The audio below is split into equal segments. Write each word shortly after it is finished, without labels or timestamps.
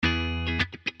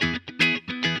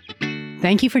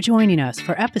Thank you for joining us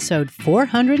for episode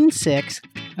 406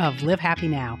 of Live Happy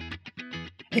Now.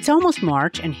 It's almost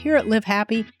March, and here at Live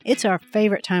Happy, it's our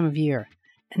favorite time of year,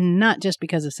 and not just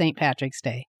because of St. Patrick's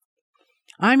Day.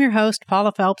 I'm your host,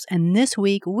 Paula Phelps, and this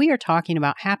week we are talking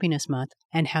about Happiness Month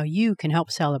and how you can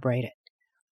help celebrate it.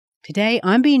 Today,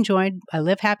 I'm being joined by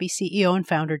Live Happy CEO and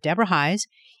founder Deborah Heisz,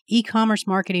 e-commerce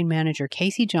marketing manager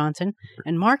Casey Johnson,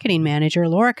 and marketing manager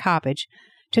Laura Coppage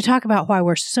to talk about why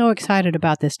we're so excited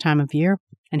about this time of year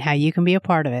and how you can be a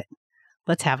part of it.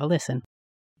 Let's have a listen.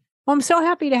 Well, I'm so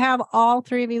happy to have all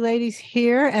three of you ladies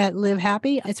here at Live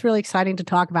Happy. It's really exciting to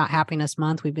talk about Happiness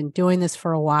Month. We've been doing this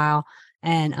for a while,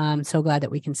 and I'm so glad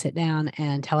that we can sit down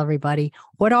and tell everybody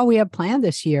what all we have planned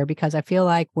this year, because I feel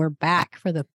like we're back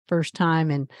for the first time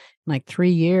in like 3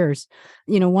 years.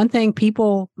 You know, one thing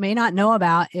people may not know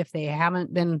about if they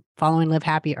haven't been following Live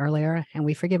Happy earlier, and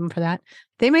we forgive them for that,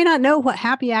 they may not know what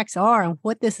Happy Acts are and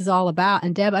what this is all about.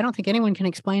 And Deb, I don't think anyone can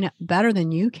explain it better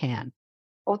than you can.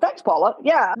 Well, thanks, Paula.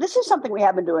 Yeah, this is something we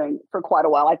have been doing for quite a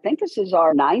while. I think this is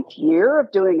our 9th year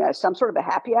of doing some sort of a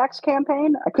Happy Acts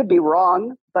campaign. I could be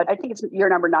wrong, but I think it's year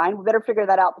number 9. We better figure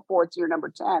that out before it's year number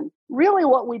 10. Really,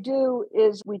 what we do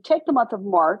is we take the month of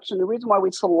March, and the reason why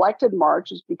we selected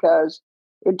March is because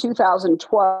in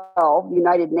 2012, the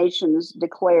United Nations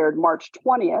declared March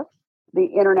 20th the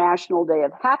International Day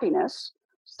of Happiness.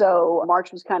 So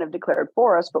March was kind of declared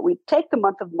for us, but we take the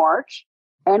month of March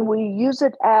and we use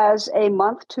it as a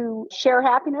month to share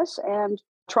happiness and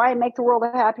try and make the world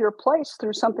a happier place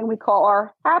through something we call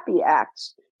our Happy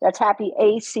Acts. That's Happy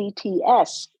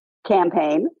ACTS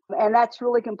campaign. And that's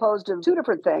really composed of 2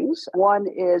 different things. One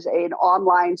is an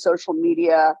online social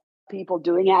media, people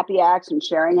doing happy acts and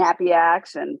sharing happy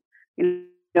acts and,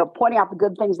 pointing out the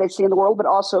good things they see in the world, but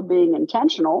also being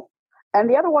intentional. And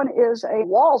the other one is a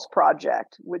walls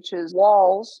project, which is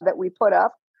walls that we put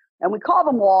up. And we call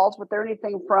them walls, but they're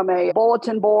anything from a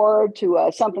bulletin board to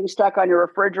something stuck on your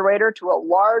refrigerator to a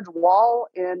large wall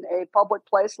in a public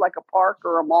place like a park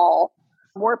or a mall,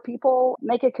 where people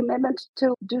make a commitment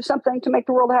to do something to make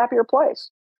the world a happier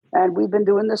place. And we've been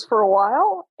doing this for a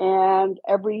while, and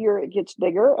every year it gets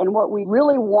bigger. And what we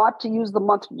really want to use the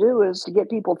month to do is to get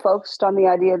people focused on the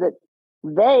idea that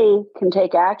they can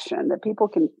take action, that people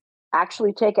can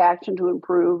actually take action to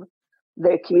improve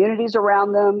the communities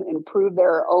around them, improve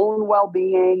their own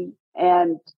well-being,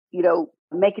 and,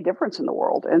 make a difference in the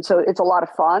world. And so it's a lot of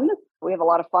fun. We have a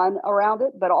lot of fun around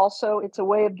it, but also it's a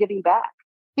way of giving back.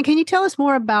 And can you tell us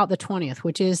more about the 20th,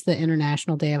 which is the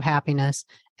International Day of Happiness,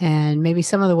 and maybe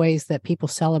some of the ways that people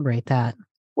celebrate that?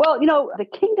 Well, the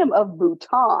Kingdom of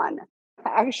Bhutan,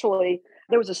 actually,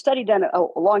 there was a study done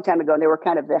a long time ago, and they were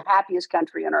kind of the happiest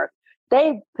country on earth.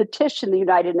 They petitioned the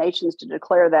United Nations to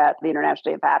declare that the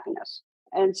International Day of Happiness.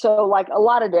 And so, like a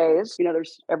lot of days,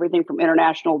 there's everything from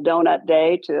International Donut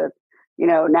Day to,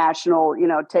 National,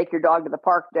 Take Your Dog to the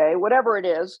Park Day, whatever it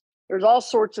is. There's all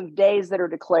sorts of days that are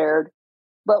declared.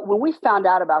 But when we found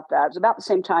out about that, it was about the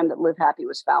same time that Live Happy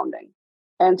was founding.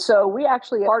 And so we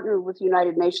actually partnered with the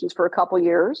United Nations for a couple of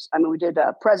years. I mean, we did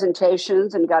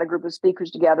presentations and got a group of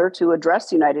speakers together to address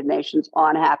the United Nations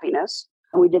on happiness.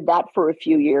 And we did that for a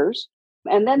few years.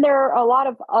 And then there are a lot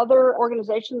of other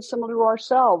organizations similar to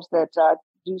ourselves that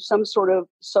do some sort of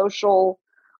social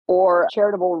or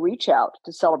charitable reach out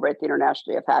to celebrate the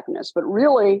International Day of Happiness. But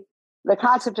really, the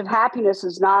concept of happiness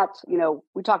is not,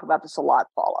 we talk about this a lot,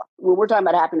 Paula. When we're talking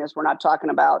about happiness, we're not talking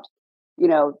about,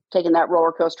 taking that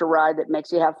roller coaster ride that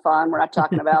makes you have fun. We're not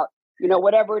talking about,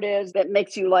 whatever it is that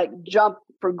makes you like jump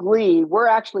for glee. We're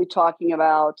actually talking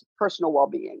about personal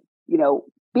well-being,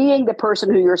 being the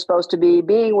person who you're supposed to be,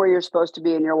 being where you're supposed to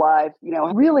be in your life,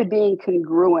 really being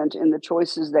congruent in the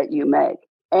choices that you make.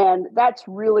 And that's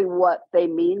really what they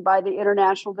mean by the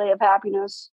International Day of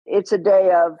Happiness. It's a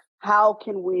day of how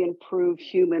can we improve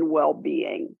human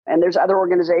well-being? And there's other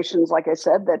organizations, like I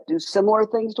said, that do similar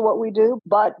things to what we do,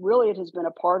 but really it has been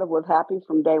a part of Live Happy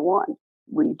from day one.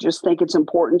 We just think it's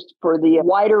important for the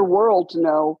wider world to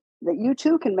know that you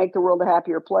too can make the world a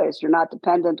happier place. You're not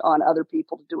dependent on other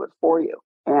people to do it for you.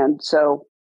 And so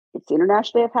it's the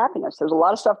International Day of Happiness. There's a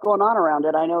lot of stuff going on around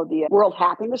it. I know the World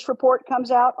Happiness Report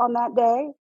comes out on that day.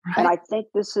 Right. And I think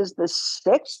this is the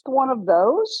 6th one of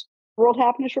those World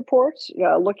Happiness Reports,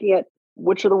 looking at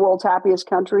which are the world's happiest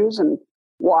countries and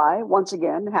why. Once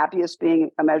again, happiest being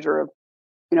a measure of,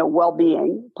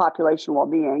 well-being, population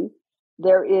well-being.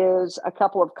 There is a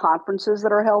couple of conferences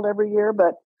that are held every year,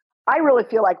 but I really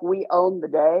feel like we own the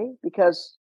day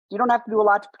because you don't have to do a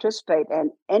lot to participate, and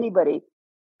anybody,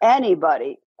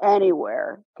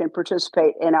 anywhere can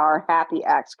participate in our Happy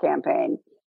Acts campaign.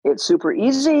 It's super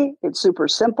easy. It's super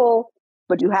simple.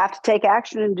 but you have to take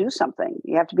action and do something.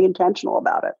 You have to be intentional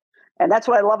about it. And that's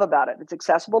what I love about it. It's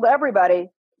accessible to everybody,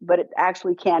 but it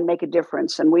actually can make a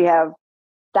difference. And we have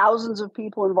thousands of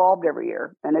people involved every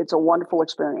year, and it's a wonderful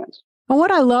experience. And what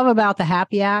I love about the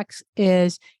Happy Acts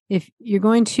is if you're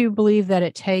going to believe that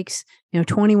it takes,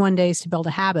 21 days to build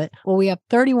a habit, well, we have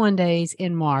 31 days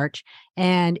in March,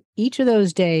 and each of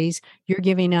those days you're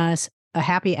giving us a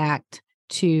happy act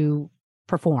to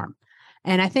perform.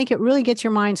 And I think it really gets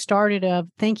your mind started of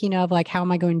thinking of like, how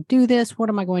am I going to do this? What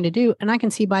am I going to do? And I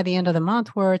can see by the end of the month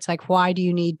where it's like, why do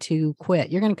you need to quit?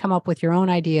 You're going to come up with your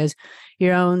own ideas,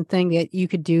 your own thing that you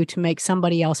could do to make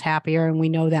somebody else happier. And we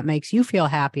know that makes you feel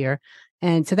happier.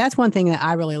 And so that's one thing that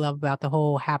I really love about the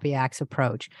whole Happy Acts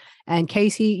approach. And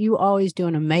Casey, you always do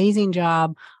an amazing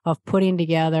job of putting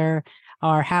together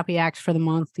our Happy Acts for the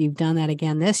month. You've done that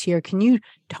again this year. Can you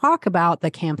talk about the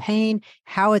campaign,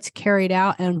 how it's carried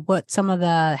out, and what some of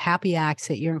the Happy Acts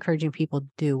that you're encouraging people to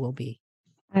do will be?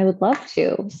 I would love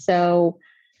to. So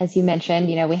as you mentioned,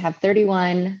 we have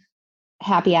 31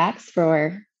 Happy Acts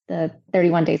for the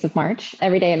 31 days of March,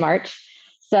 every day in March.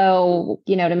 So,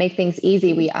 to make things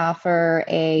easy, we offer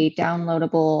a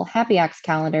downloadable Happy Acts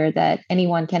calendar that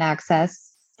anyone can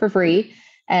access for free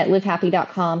at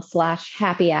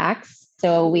livehappy.com/happy acts.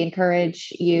 So we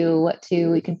encourage you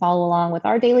can follow along with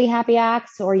our daily Happy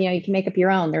Acts, or, you can make up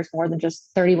your own. There's more than just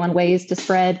 31 ways to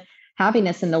spread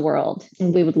happiness in the world.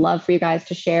 And we would love for you guys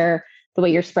to share the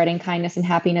way you're spreading kindness and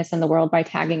happiness in the world by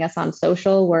tagging us on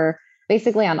social. We're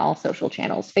basically on all social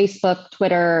channels: Facebook,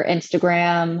 Twitter,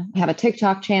 Instagram. We have a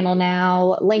TikTok channel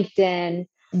now, LinkedIn.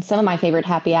 And some of my favorite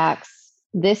Happy Acts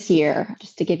this year,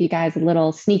 just to give you guys a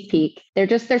little sneak peek,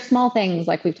 they're small things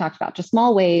like we've talked about, just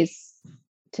small ways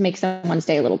to make someone's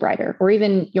day a little brighter, or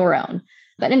even your own.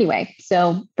 But anyway,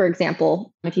 so for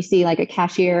example, if you see like a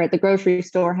cashier at the grocery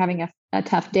store having a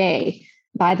tough day,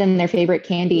 buy them their favorite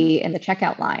candy in the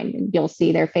checkout line, and you'll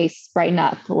see their face brighten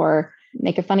up. Or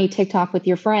make a funny TikTok with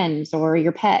your friends or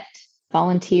your pet,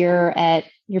 volunteer at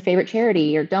your favorite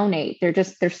charity, or donate.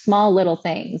 They're small little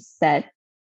things that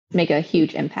make a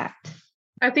huge impact.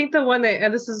 I think the one that,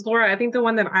 and this is Laura, I think the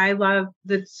one that I love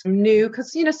that's new,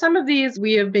 because, some of these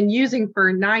we have been using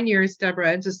for 9 years,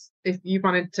 Deborah, just if you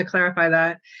wanted to clarify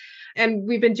that. And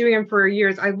we've been doing them for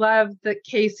years. I love that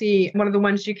Casey, one of the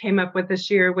ones you came up with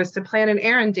this year was to plan an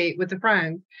errand date with a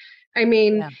friend. I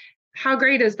mean, How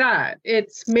great is that?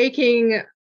 It's making,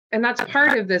 and that's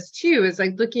part of this too, is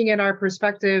like looking at our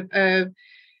perspective of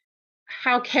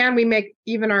how can we make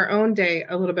even our own day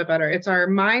a little bit better? It's our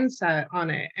mindset on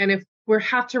it. And if we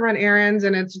have to run errands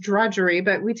and it's drudgery,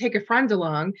 but we take a friend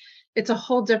along, it's a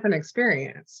whole different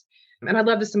experience. And I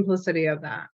love the simplicity of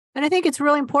that. And I think it's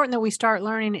really important that we start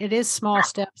learning it is small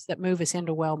steps that move us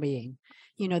into well-being.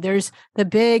 There's the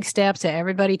big steps that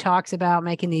everybody talks about,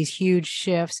 making these huge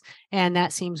shifts, and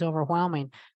that seems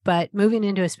overwhelming. But moving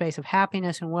into a space of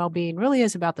happiness and well-being really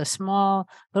is about the small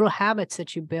little habits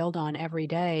that you build on every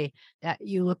day, that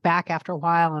you look back after a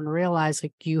while and realize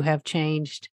like you have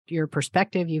changed your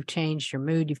perspective, you've changed your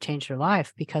mood, you've changed your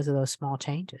life because of those small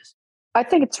changes. I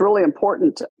think it's really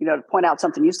important, to point out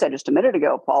something you said just a minute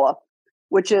ago, Paula,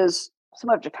 which is so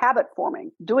much of habit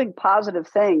forming, doing positive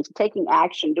things, taking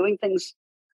action, doing things,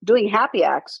 doing Happy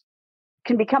Acts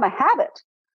can become a habit.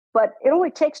 But it only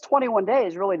takes 21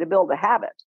 days really to build a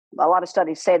habit. A lot of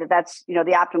studies say that that's,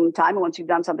 the optimum time. And once you've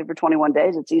done something for 21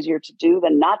 days, it's easier to do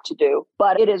than not to do.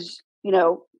 But it is,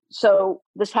 so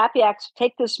this Happy Acts,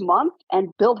 take this month and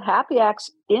build Happy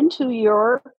Acts into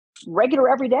your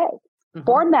regular everyday. Mm-hmm.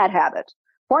 Form that habit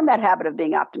of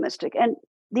being optimistic. And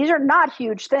these are not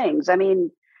huge things. I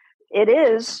mean, it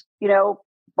is,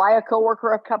 buy a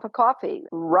coworker a cup of coffee,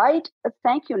 write a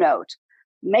thank you note,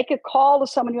 make a call to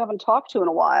someone you haven't talked to in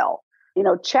a while,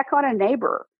 check on a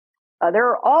neighbor. There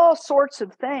are all sorts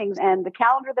of things. And the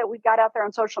calendar that we've got out there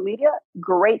on social media,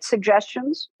 great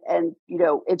suggestions. And,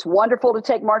 it's wonderful to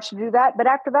take March to do that. But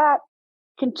after that,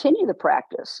 continue the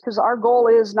practice, because our goal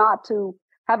is not to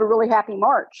have a really happy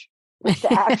March. It's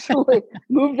to actually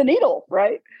move the needle,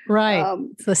 right? Right.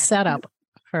 It's the setup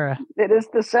for it is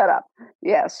the setup.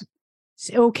 Yes.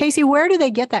 So, Casey, where do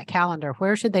they get that calendar?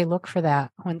 Where should they look for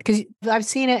that? Because I've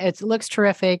seen it. It looks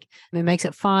terrific. It makes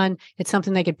it fun. It's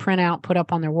something they could print out, put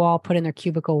up on their wall, put in their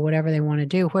cubicle, whatever they want to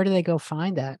do. Where do they go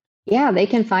find that? Yeah, they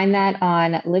can find that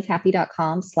on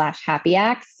livehappy.com/happy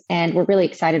acts. And we're really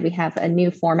excited. We have a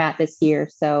new format this year.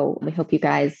 So we hope you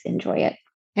guys enjoy it.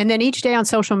 And then each day on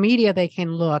social media, they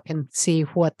can look and see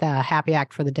what the Happy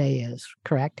Act for the day is,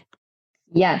 correct?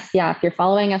 Yes. Yeah. If you're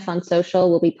following us on social,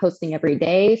 we'll be posting every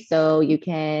day. So you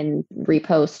can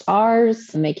repost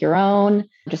ours, make your own,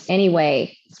 just any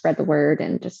way, spread the word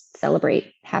and just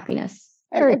celebrate happiness.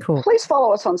 Very And cool. please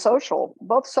follow us on social,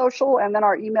 both social and then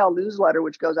our email newsletter,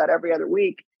 which goes out every other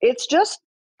week. It's just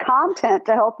content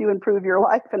to help you improve your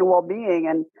life and well-being.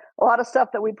 And a lot of stuff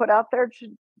that we put out there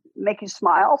should make you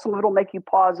smile. Some of it will make you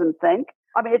pause and think.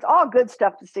 I mean, it's all good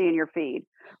stuff to see in your feed,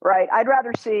 right? I'd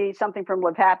rather see something from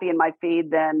Live Happy in my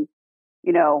feed than,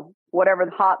 whatever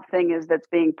the hot thing is that's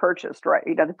being purchased, right?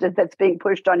 That's being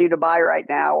pushed on you to buy right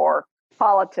now, or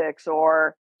politics,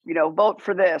 or vote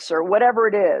for this or whatever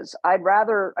it is.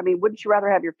 Wouldn't you rather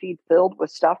have your feed filled with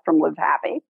stuff from Live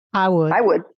Happy? I would.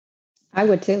 I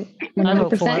would too.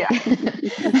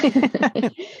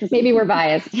 100%. Maybe we're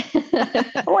biased.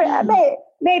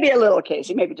 Maybe a little,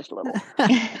 Casey. Maybe just a little.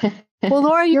 Well,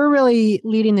 Laura, you're really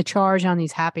leading the charge on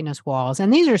these happiness walls.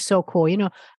 And these are so cool.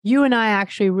 You and I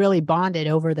actually really bonded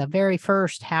over the very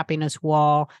first happiness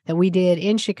wall that we did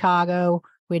in Chicago.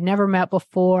 We'd never met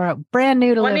before, brand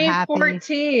new to Live Happy.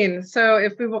 2014. So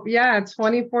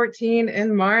 2014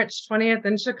 in March 20th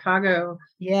in Chicago.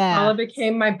 Yeah. Paula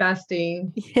became my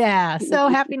bestie. Yeah. So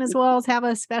happiness walls have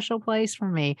a special place for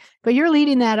me. But you're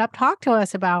leading that up. Talk to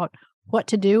us about what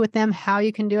to do with them, how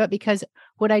you can do it, because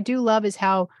what I do love is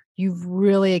how you've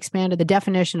really expanded the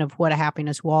definition of what a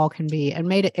happiness wall can be and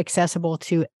made it accessible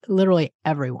to literally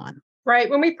everyone. Right.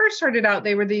 When we first started out,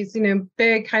 they were these,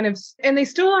 big kind of, and they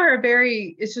still are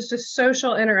it's just a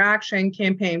social interaction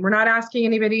campaign. We're not asking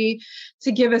anybody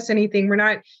to give us anything. We're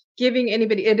not giving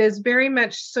anybody. It is very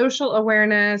much social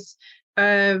awareness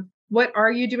of what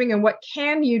are you doing and what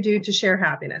can you do to share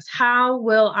happiness? How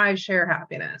will I share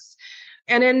happiness?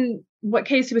 And in what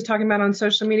Casey was talking about on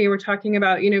social media, we're talking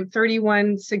about,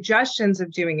 31 suggestions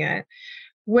of doing it.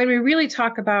 When we really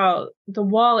talk about the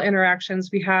wall interactions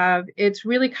we have, it's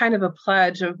really kind of a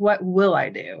pledge of what will I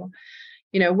do?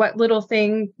 What little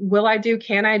thing will I do?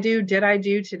 Can I do? Did I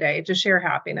do today to share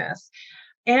happiness?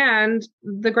 And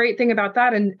the great thing about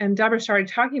that, and Deborah started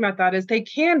talking about that, is they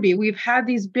can be. We've had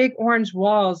these big orange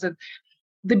walls of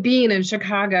the Bean in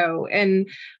Chicago and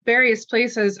various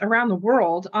places around the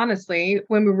world, honestly,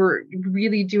 when we were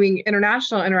really doing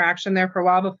international interaction there for a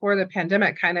while before the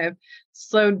pandemic kind of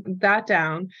slowed that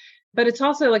down. But it's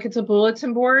also it's a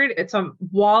bulletin board. It's a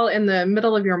wall in the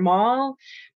middle of your mall,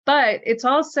 but it's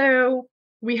also,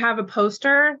 we have a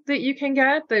poster that you can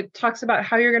get that talks about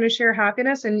how you're going to share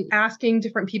happiness and asking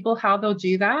different people how they'll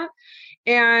do that.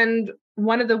 And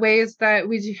one of the ways that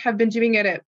we have been doing it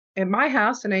at my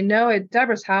house, and I know at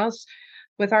Deborah's house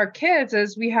with our kids,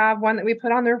 is we have one that we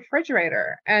put on the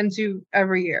refrigerator and do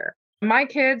every year. My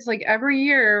kids, every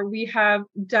year, we have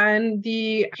done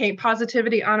the paint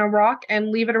positivity on a rock and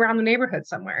leave it around the neighborhood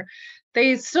somewhere.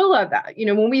 They still love that.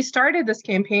 When we started this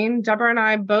campaign, Deborah and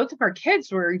I, both of our kids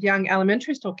were young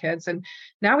elementary school kids, and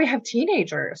now we have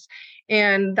teenagers.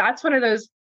 And that's one of those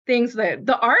things that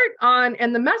the art on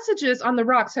and the messages on the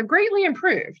rocks have greatly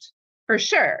improved. For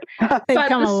sure. They've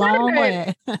come a long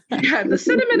way. The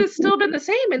sentiment has still been the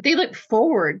same, and they look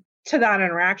forward to that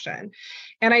interaction.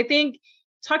 And I think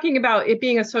talking about it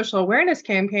being a social awareness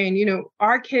campaign,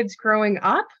 our kids growing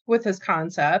up with this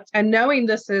concept and knowing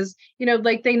this is,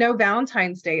 they know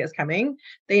Valentine's Day is coming.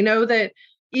 They know that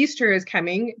Easter is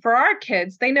coming. For our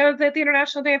kids, they know that the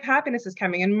International Day of Happiness is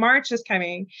coming and March is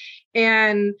coming.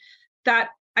 And that,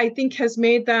 I think, has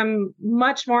made them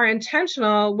much more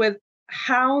intentional with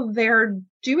how they're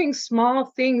doing small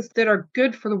things that are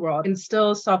good for the world,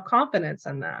 instill self-confidence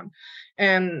in them.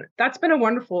 And that's been a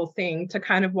wonderful thing to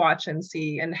kind of watch and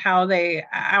see, and how they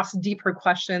ask deeper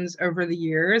questions over the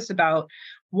years about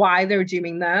why they're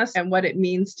doing this and what it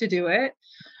means to do it.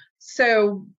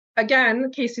 So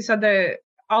again, Casey said that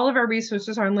all of our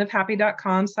resources are on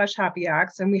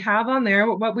livehappy.com/happyacts. And we have on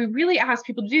there what we really ask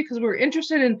people to do, because we're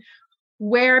interested in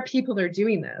where people are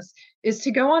doing this, is to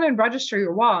go on and register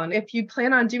your wall. And if you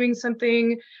plan on doing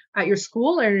something at your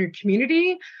school or in your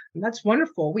community, that's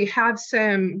wonderful. We have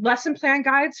some lesson plan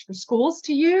guides for schools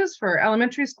to use, for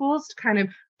elementary schools, to kind of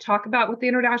talk about what the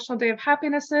International Day of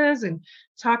Happiness is and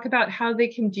talk about how they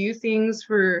can do things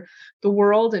for the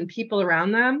world and people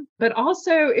around them. But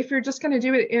also, if you're just going to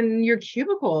do it in your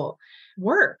cubicle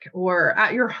work or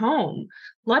at your home,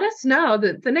 let us know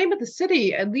the name of the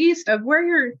city, at least, of where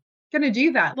you're going to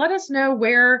do that. Let us know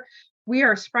where we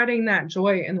are spreading that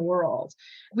joy in the world.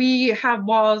 We have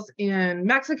walls in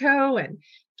Mexico and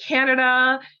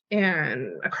Canada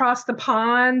and across the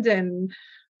pond and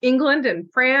England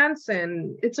and France.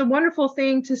 And it's a wonderful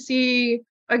thing to see,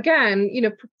 again,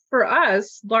 for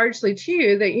us, largely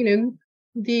too, that,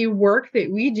 the work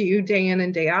that we do day in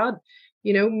and day out,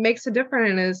 makes a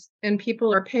difference, and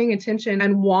people are paying attention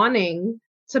and wanting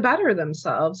to better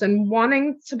themselves and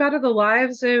wanting to better the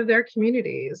lives of their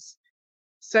communities.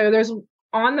 So there's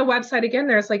on the website, again,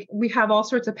 there's like, we have all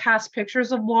sorts of past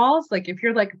pictures of walls. Like if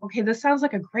you're like, okay, this sounds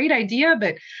like a great idea,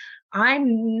 but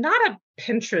I'm not a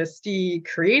Pinteresty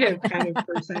creative kind of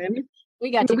person.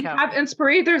 We got you We covered. have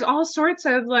inspiration. There's all sorts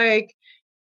of like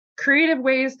creative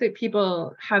ways that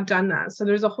people have done that. So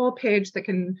there's a whole page that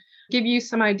can give you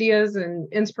some ideas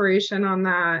and inspiration on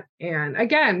that. And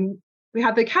again, we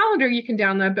have the calendar you can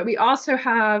download, but we also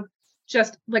have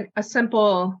just like a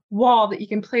simple wall that you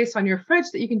can place on your fridge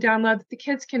that you can download, that the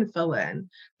kids can fill in,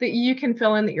 that you can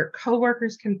fill in, that your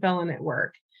coworkers can fill in at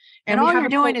work. And all you're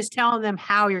doing is telling them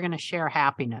how you're going to share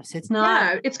happiness. It's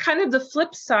not. Yeah, it's kind of the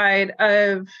flip side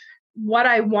of what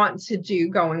I want to do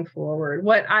going forward,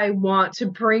 what I want to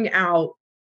bring out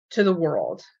to the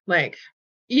world. Like,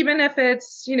 even if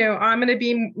it's, I'm going to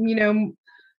be,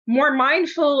 more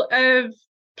mindful of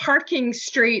parking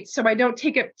straight so I don't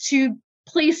take up 2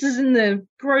 places in the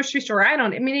grocery store.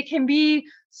 It can be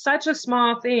such a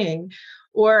small thing.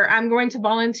 Or I'm going to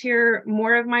volunteer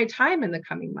more of my time in the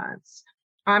coming months.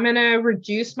 I'm going to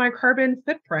reduce my carbon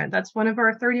footprint. That's one of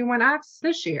our 31 acts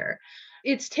this year.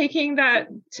 It's taking that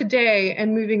today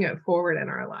and moving it forward in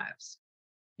our lives.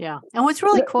 Yeah. And what's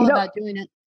really cool about doing it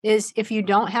is if you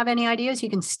don't have any ideas, you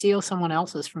can steal someone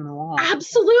else's from the wall.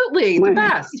 Absolutely. The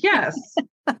best. Yes.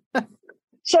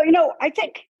 So, I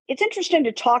think it's interesting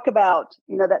to talk about,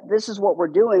 that this is what we're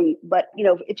doing. But,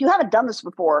 if you haven't done this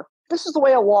before, this is the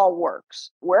way a wall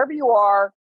works. Wherever you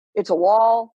are, it's a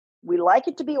wall. We like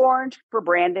it to be orange for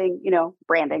branding,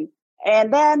 branding.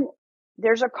 And then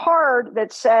there's a card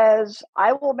that says,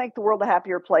 I will make the world a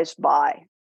happier place by.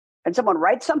 And someone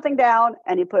writes something down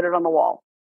and you put it on the wall.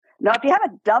 Now, if you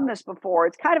haven't done this before,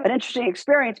 it's kind of an interesting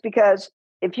experience, because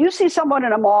if you see someone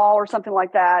in a mall or something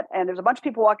like that, and there's a bunch of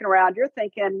people walking around, you're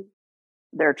thinking,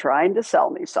 they're trying to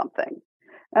sell me something.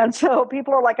 And so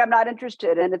people are like, I'm not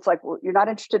interested. And it's like, well, you're not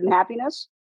interested in happiness?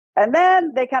 And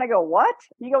then they kind of go, what?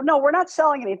 And you go, no, we're not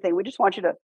selling anything. We just want you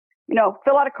to,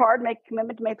 fill out a card, make a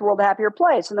commitment to make the world a happier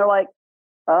place. And they're like,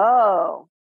 oh,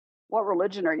 what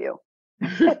religion are you?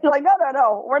 You're like,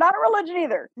 no, we're not a religion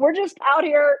either. We're just out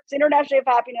here. It's International Day of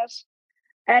Happiness.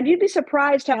 And you'd be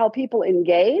surprised how people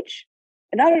engage.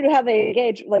 And not only how they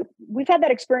engage, like we've had that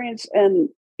experience, and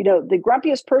the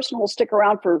grumpiest person will stick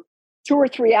around for 2 or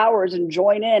 3 hours and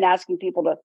join in asking people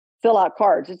to fill out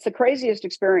cards. It's the craziest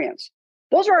experience.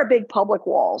 Those are our big public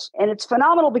walls. And it's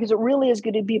phenomenal because it really is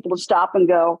getting people to stop and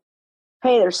go,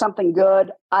 hey, there's something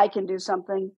good. I can do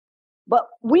something. But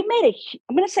we made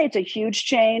I'm going to say it's a huge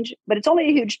change, but it's only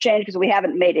a huge change because we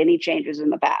haven't made any changes in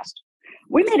the past.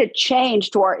 We made a change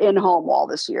to our in-home wall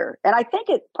this year. And I think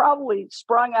it probably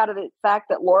sprung out of the fact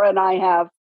that Laura and I have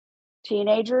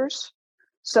teenagers.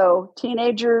 So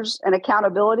teenagers and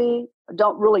accountability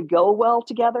don't really go well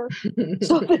together.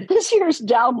 So this year's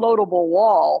downloadable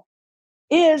wall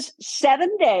is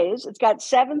 7 days. It's got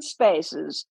 7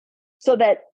 spaces so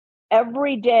that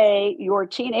every day your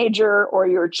teenager or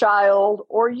your child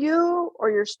or you or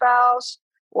your spouse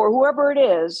or whoever it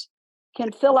is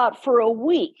can fill out for a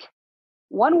week.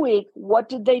 1 week, what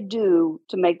did they do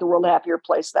to make the world a happier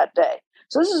place that day?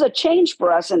 So this is a change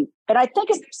for us. And I think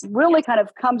it really kind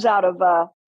of comes out of, the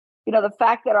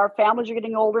fact that our families are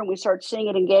getting older and we start seeing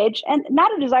it engage, and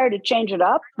not a desire to change it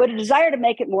up, but a desire to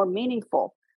make it more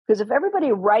meaningful. Because if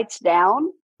everybody writes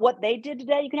down what they did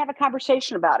today, you can have a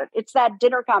conversation about it. It's that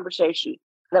dinner conversation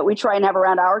that we try and have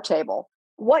around our table.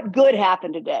 What good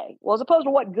happened today? Well, as opposed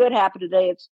to what good happened today,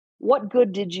 it's what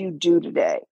good did you do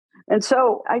today? And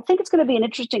so I think it's going to be an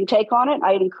interesting take on it.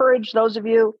 I'd encourage those of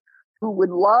you who would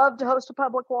love to host a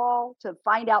public wall to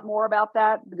find out more about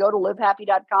that. Go to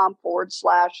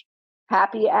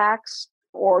livehappy.com/happy acts,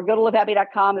 or go to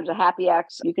livehappy.com. There's a happy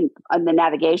acts you can on the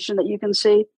navigation that you can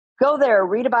see. Go there,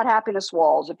 read about happiness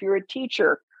walls. If you're a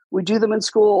teacher, we do them in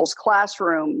schools,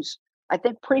 classrooms. I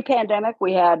think pre-pandemic,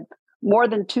 we had more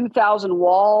than 2,000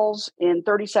 walls in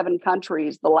 37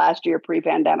 countries the last year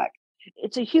pre-pandemic.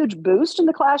 It's a huge boost in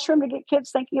the classroom to get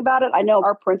kids thinking about it. I know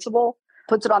our principal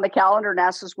puts it on the calendar and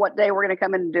asks us what day we're going to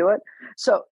come in and do it.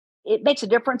 So it makes a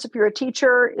difference if you're a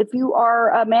teacher. If you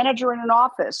are a manager in an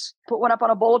office, put one up on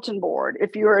a bulletin board.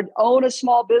 If you own a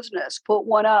small business, put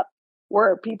one up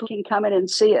where people can come in and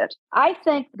see it. I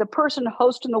think the person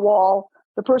hosting the wall,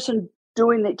 the person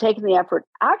taking the effort,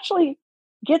 actually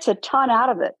gets a ton out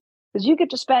of it, because you get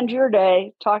to spend your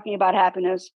day talking about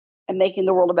happiness and making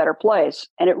the world a better place.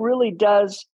 And it really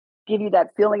does give you that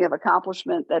feeling of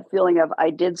accomplishment, that feeling of I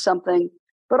did something,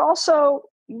 but also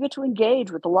you get to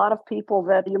engage with a lot of people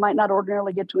that you might not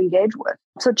ordinarily get to engage with.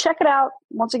 So check it out.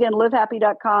 Once again,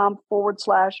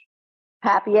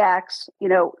 livehappy.com/happy acts.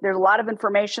 There's a lot of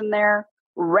information there.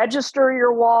 Register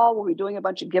your wall. We'll be doing a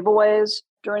bunch of giveaways.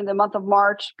 during the month of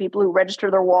March, people who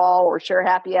register their wall or share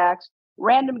happy acts,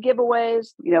 random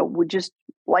giveaways. We just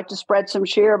like to spread some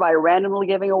cheer by randomly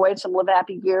giving away some Live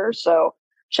Happy gear. So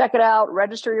check it out,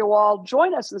 register your wall,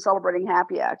 join us in celebrating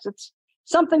happy acts. It's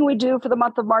something we do for the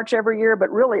month of March every year, but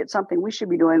really it's something we should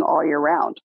be doing all year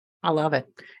round. I love it.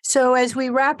 So as we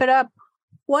wrap it up,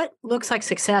 what looks like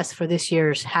success for this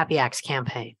year's Happy Acts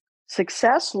campaign?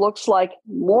 Success looks like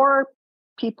more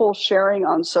people sharing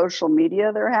on social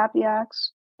media their happy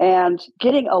acts and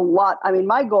getting a lot. I mean,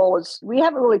 my goal is, we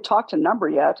haven't really talked a number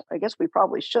yet. I guess we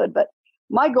probably should, but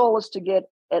my goal is to get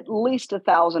at least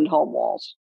 1,000 home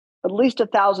walls, at least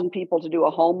 1,000 people to do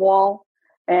a home wall.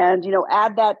 And,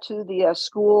 add that to the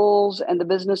schools and the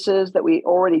businesses that we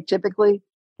already typically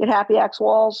get happy acts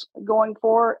walls going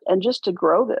for, and just to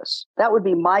grow this. That would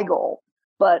be my goal.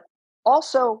 But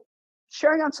also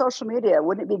sharing on social media.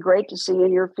 Wouldn't it be great to see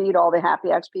in your feed all the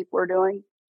happy acts people are doing?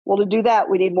 Well, to do that,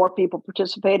 we need more people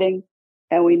participating,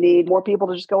 and we need more people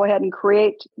to just go ahead and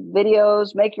create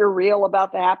videos, make your reel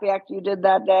about the happy act you did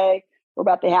that day, or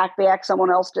about the happy act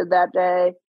someone else did that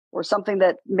day, or something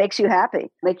that makes you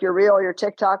happy. Make your reel, your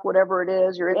TikTok, whatever it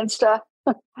is, your Insta.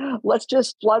 Let's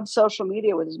just flood social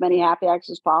media with as many happy acts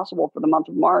as possible for the month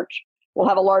of March. We'll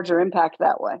have a larger impact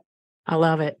that way. I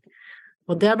love it.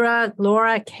 Well, Deborah,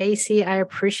 Laura, Casey, I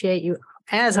appreciate you,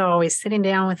 as always, sitting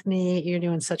down with me. You're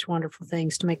doing such wonderful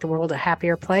things to make the world a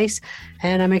happier place.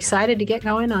 And I'm excited to get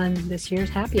going on this year's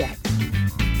Happy Act.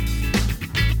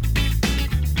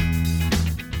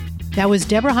 That was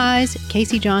Deborah Heisz,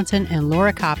 Casey Johnson, and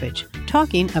Laura Coppage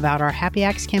talking about our Happy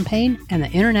Acts campaign and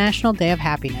the International Day of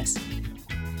Happiness.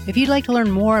 If you'd like to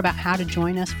learn more about how to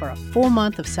join us for a full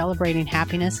month of celebrating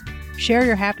happiness, share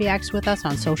your happy acts with us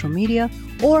on social media,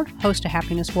 or host a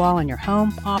happiness wall in your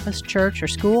home, office, church, or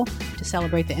school to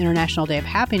celebrate the International Day of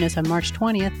Happiness on March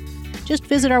 20th, just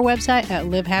visit our website at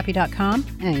livehappy.com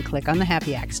and click on the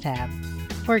Happy Acts tab.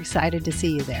 We're excited to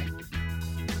see you there.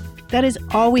 That is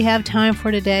all we have time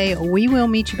for today. We will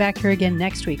meet you back here again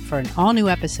next week for an all-new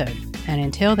episode. And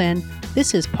until then,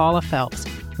 this is Paula Phelps,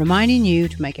 reminding you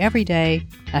to make every day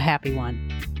a happy one.